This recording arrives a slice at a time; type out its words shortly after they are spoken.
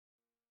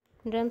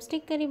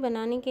Drumstick करी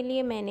बनाने के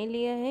लिए मैंने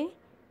लिया है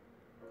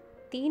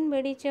 3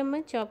 बड़ी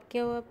चम्मच चॉप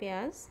किया हुआ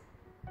प्याज।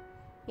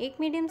 एक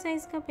मीडियम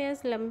साइज़ का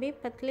प्याज लंबे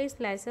पतले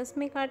स्लाइसेस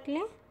में काट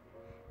लें।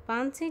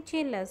 5 से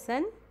 6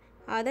 लहसुन,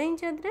 आधा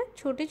इंच अदरक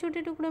छोटे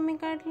छोटे टुकड़ों में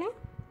काट लें।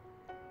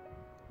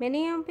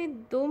 मैंने यहाँ पे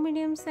 2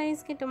 मीडियम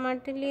साइज़ के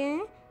टमाटर लिए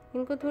हैं,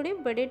 इनको थोड़े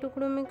बड़े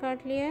टुकड़ों में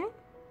काट लिया है।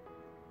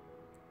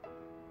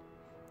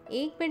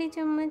 1 बड़ी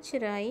चम्मच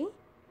राई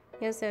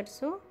या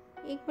सरसों,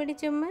 1 बड़ी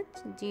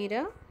चम्मच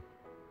जीरा,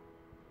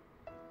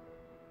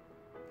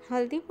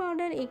 हल्दी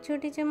पाउडर 1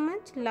 छोटी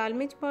चम्मच, लाल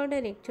मिर्च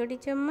पाउडर 1 छोटी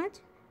चम्मच,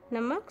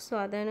 नमक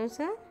स्वाद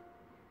अनुसार,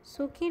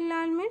 सूखी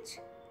लाल मिर्च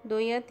 2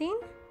 या 3।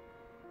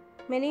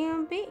 मैंने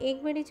यहाँ पे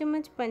 1 बड़ी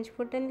चम्मच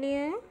पंचफोड़न लिया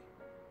है।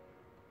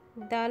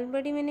 दाल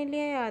बड़ी मैंने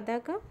लिया है आधा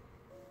कप,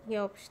 ये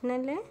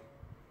ऑप्शनल है।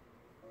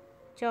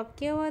 चॉप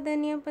किया हुआ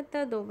धनिया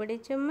पत्ता 2 बड़े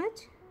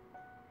चम्मच,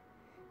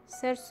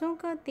 सरसों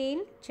का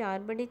तेल 4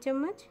 बड़े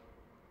चम्मच।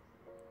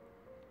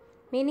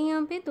 मैंने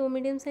यहाँ पे 2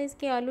 मीडियम साइज़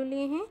के आलू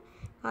लिए हैं।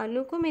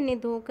 आलू को मैंने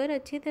धोकर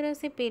अच्छी तरह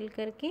से पेल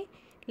करके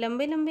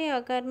लंबे लंबे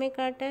आकार में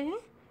काटा है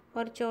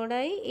और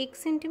चौड़ाई 1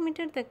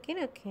 सेंटीमीटर तक के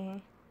रखे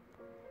हैं।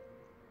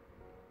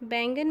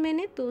 बैंगन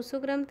मैंने 200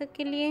 ग्राम तक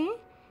के लिए हैं।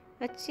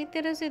 अच्छी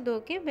तरह से धो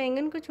के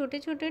बैंगन को छोटे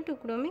छोटे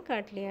टुकड़ों में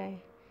काट लिया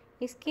है।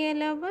 इसके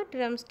अलावा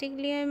ड्रमस्टिक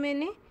लिया है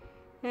मैंने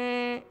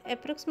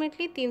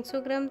अप्रोक्सीमेटली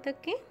 300 ग्राम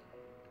तक के।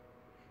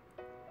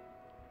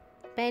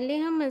 पहले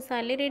हम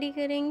मसाले रेडी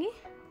करेंगे।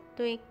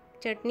 तो एक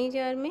चटनी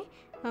जार में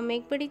हम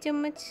 1 बड़ी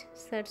चम्मच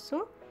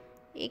सरसों,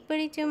 1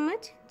 बड़ी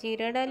चम्मच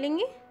जीरा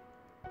डालेंगे।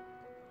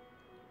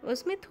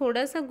 उसमें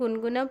थोड़ा सा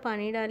गुनगुना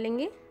पानी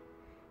डालेंगे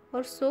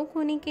और सोख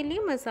होने के लिए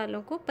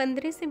मसालों को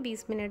 15 से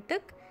 20 मिनट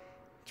तक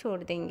छोड़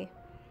देंगे।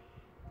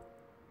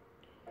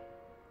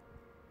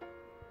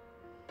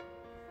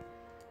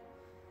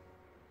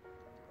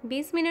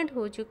 बीस मिनट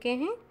हो चुके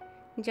हैं।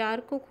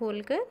 जार को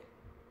खोलकर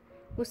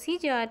उसी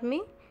जार में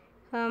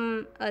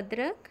हम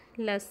अदरक,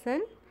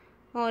 लहसुन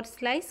और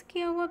स्लाइस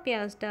किया हुआ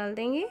प्याज डाल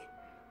देंगे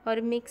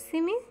और मिक्सी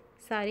में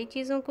सारी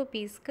चीज़ों को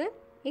पीसकर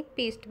एक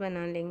पेस्ट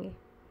बना लेंगे।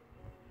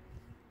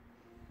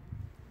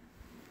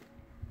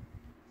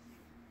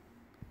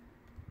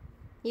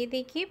 ये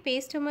देखिए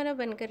पेस्ट हमारा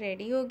बनकर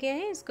रेडी हो गया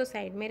है। इसको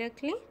साइड में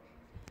रख लें।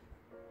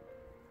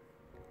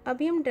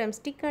 अभी हम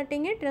ड्रमस्टिक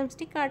काटेंगे।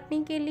 ड्रमस्टिक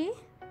काटने के लिए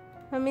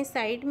हमें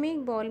साइड में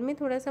एक बाउल में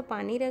थोड़ा सा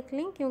पानी रख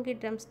लें, क्योंकि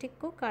ड्रमस्टिक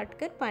को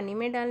काटकर पानी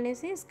में डालने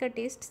से इसका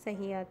टेस्ट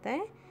सही आता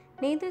है,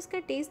 नहीं तो इसका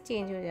टेस्ट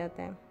चेंज हो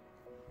जाता है।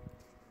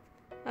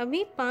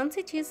 अभी 5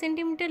 से 6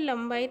 सेंटीमीटर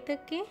लंबाई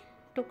तक के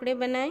टुकड़े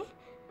बनाएं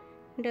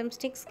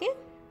ड्रमस्टिक्स के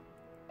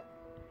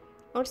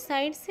और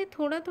साइड से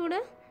थोड़ा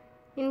थोड़ा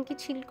इनकी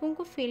छिलकों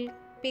को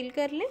पील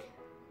कर लें।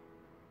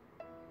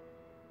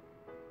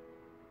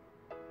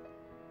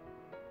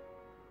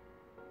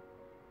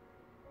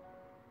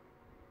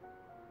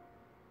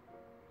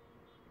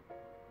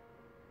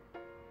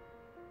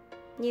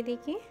 ये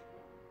देखिए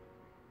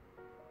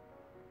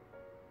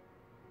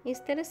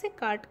इस तरह से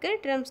काटकर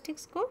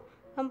ड्रमस्टिक्स को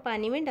हम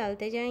पानी में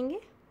डालते जाएंगे।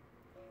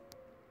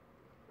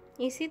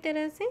 इसी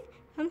तरह से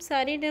हम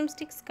सारे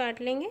ड्रमस्टिक्स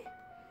काट लेंगे।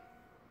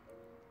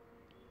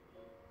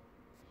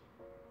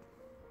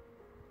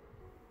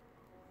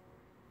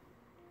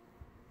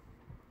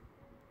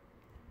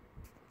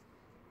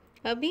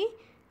 अभी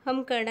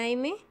हम कढ़ाई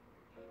में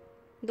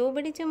 2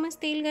 बड़ी चम्मच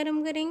तेल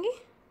गरम करेंगे।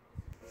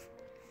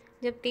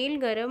 जब तेल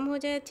गरम हो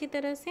जाए अच्छी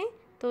तरह से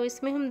तो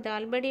इसमें हम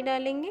दाल बड़ी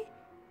डालेंगे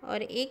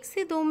और 1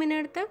 से 2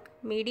 मिनट तक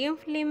मीडियम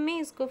फ्लेम में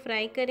इसको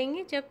फ्राई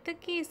करेंगे, जब तक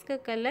कि इसका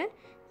कलर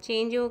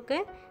चेंज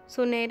होकर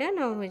सुनहरा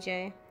ना हो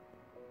जाए।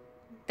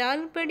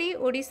 दाल बड़ी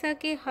उड़ीसा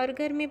के हर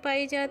घर में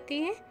पाई जाती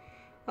है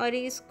और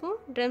इसको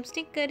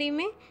ड्रमस्टिक करी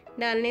में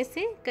डालने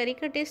से करी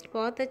का टेस्ट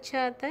बहुत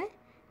अच्छा आता है।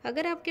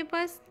 अगर आपके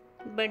पास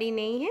बड़ी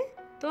नहीं है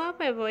तो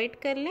आप अवॉइड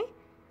कर लें।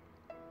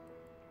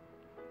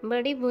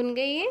 बड़ी भुन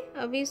गई है।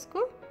 अभी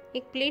इसको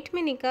एक प्लेट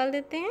में निकाल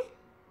देते हैं।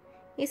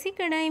 इसी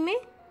कढ़ाई में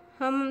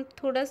हम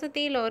थोड़ा सा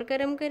तेल और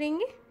गरम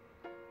करेंगे।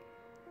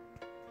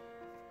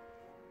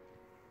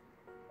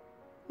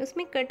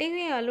 उसमें कटे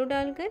हुए आलू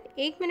डालकर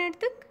 1 मिनट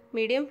तक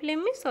मीडियम फ्लेम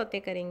में सौते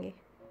करेंगे।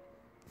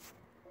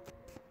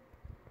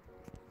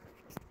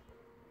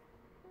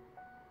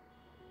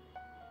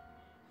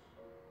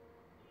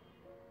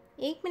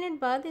 एक मिनट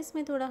बाद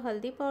इसमें थोड़ा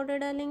हल्दी पाउडर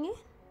डालेंगे।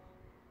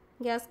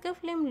 गैस का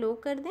फ्लेम लो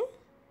कर दें।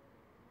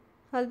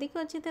 हल्दी को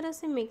अच्छी तरह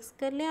से मिक्स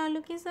कर लें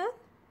आलू के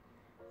साथ।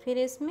 फिर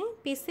इसमें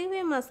पिसे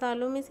हुए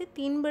मसालों में से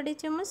 3 बड़े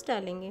चम्मच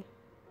डालेंगे।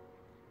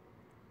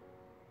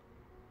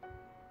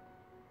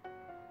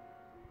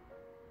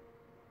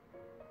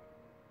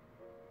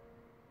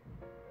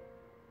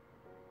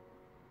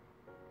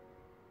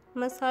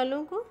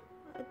 मसालों को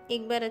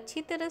एक बार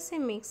अच्छी तरह से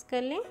मिक्स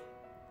कर लें।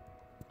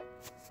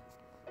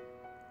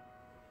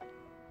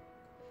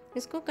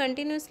 इसको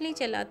कंटिन्यूसली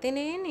चलाते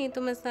रहें, नहीं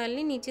तो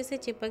मसाले नीचे से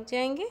चिपक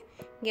जाएंगे।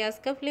 गैस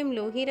का फ्लेम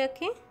लो ही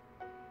रखें।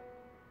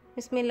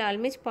 इसमें लाल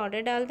मिर्च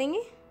पाउडर डाल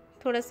देंगे,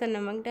 थोड़ा सा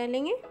नमक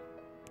डालेंगे,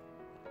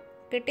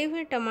 कटे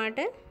हुए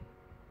टमाटर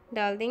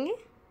डाल देंगे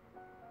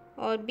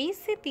और 20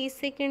 से 30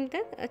 सेकंड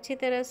तक अच्छी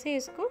तरह से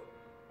इसको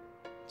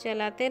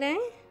चलाते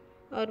रहें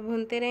और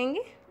भूनते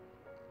रहेंगे।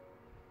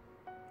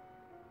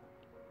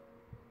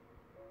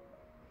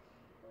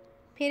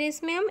 फिर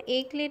इसमें हम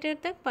 1 लीटर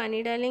तक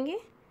पानी डालेंगे।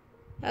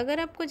 अगर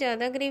आपको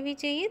ज़्यादा ग्रेवी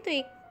चाहिए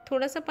तो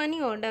थोड़ा सा पानी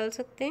और डाल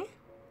सकते हैं।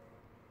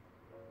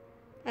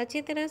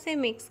 अच्छी तरह से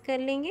मिक्स कर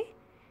लेंगे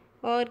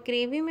और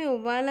ग्रेवी में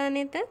उबाल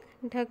आने तक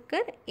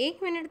ढककर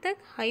 1 मिनट तक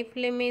हाई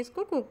फ्लेम में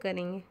इसको कुक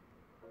करेंगे।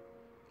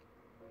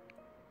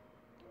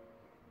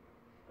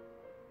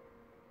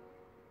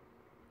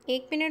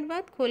 एक मिनट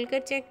बाद खोलकर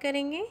चेक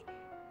करेंगे,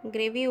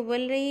 ग्रेवी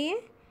उबल रही है।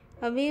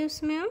 अभी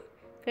उसमें हम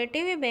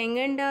कटे हुए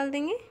बैंगन डाल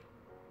देंगे।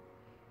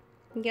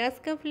 गैस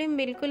का फ्लेम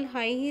बिल्कुल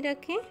हाई ही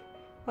रखें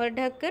और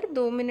ढककर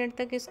 2 मिनट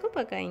तक इसको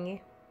पकाएंगे।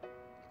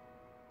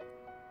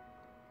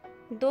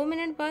 2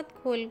 मिनट बाद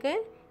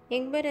खोलकर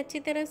एक बार अच्छी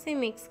तरह से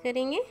मिक्स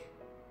करेंगे।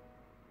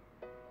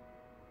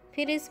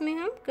 फिर इसमें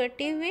हम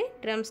कटे हुए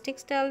ड्रम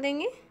स्टिक्स डाल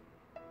देंगे।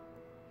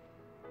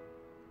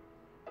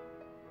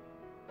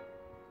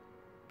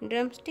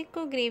 ड्रम स्टिक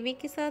को ग्रेवी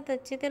के साथ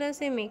अच्छी तरह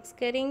से मिक्स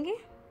करेंगे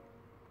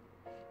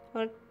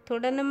और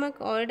थोड़ा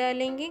नमक और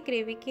डालेंगे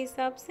ग्रेवी के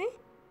हिसाब से।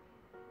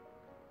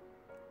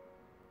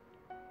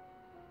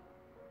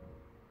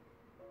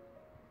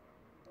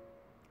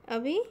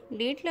 अभी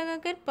लीड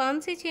लगाकर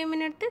 5 से 6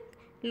 मिनट तक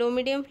लो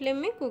मीडियम फ्लेम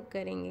में कुक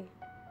करेंगे।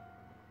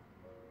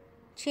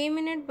 6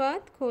 मिनट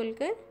बाद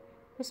खोलकर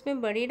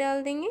उसमें बड़ी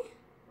डाल देंगे।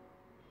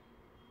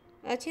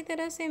 अच्छी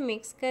तरह से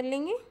मिक्स कर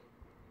लेंगे।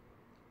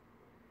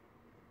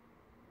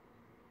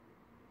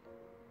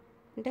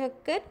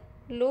 ढककर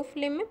लो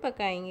फ्लेम में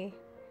पकाएंगे।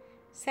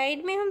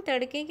 साइड में हम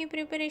तड़के की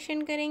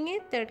प्रिपरेशन करेंगे।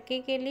 तड़के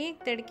के लिए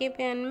एक तड़के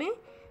पैन में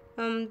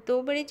हम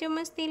 2 बड़े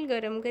चम्मच तेल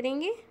गरम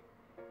करेंगे।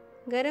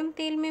 गरम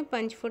तेल में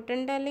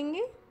पंचफोड़न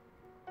डालेंगे,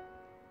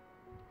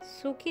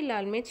 सूखी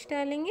लाल मिर्च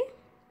डालेंगे,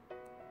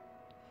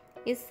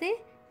 इससे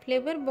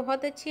फ्लेवर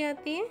बहुत अच्छी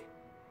आती है।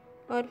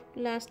 और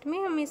लास्ट में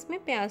हम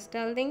इसमें प्याज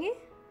डाल देंगे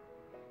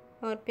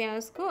और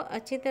प्याज को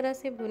अच्छी तरह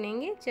से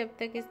भुनेंगे जब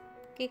तक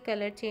इसकी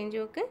कलर चेंज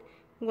होकर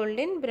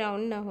गोल्डन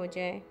ब्राउन ना हो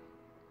जाए।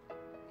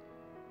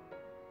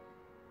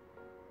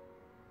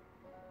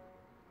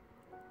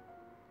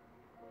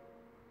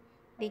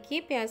 देखिए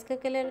प्याज का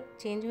कलर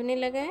चेंज होने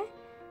लगा है।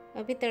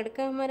 अभी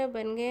तड़का हमारा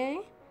बन गया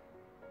है।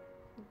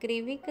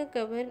 ग्रेवी का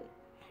कवर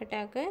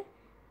हटाकर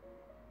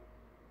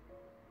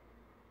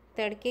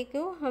तड़के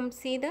को हम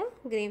सीधा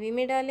ग्रेवी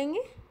में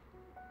डालेंगे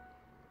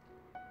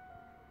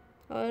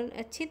और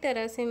अच्छी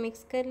तरह से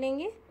मिक्स कर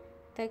लेंगे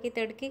ताकि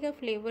तड़के का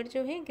फ्लेवर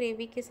जो है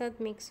ग्रेवी के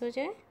साथ मिक्स हो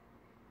जाए।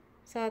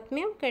 साथ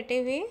में हम कटे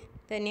हुए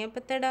धनिया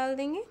पत्ता डाल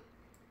देंगे।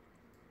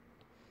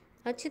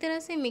 अच्छी तरह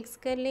से मिक्स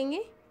कर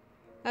लेंगे।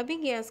 अभी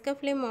गैस का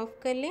फ्लेम ऑफ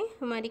कर लें।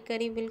 हमारी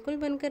करी बिल्कुल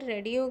बनकर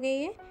रेडी हो गई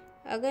है।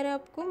 अगर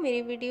आपको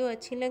मेरी वीडियो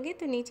अच्छी लगे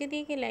तो नीचे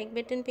दिए गए लाइक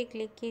बटन पे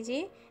क्लिक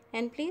कीजिए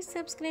and please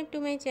subscribe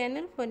to my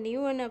channel for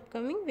new and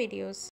upcoming videos.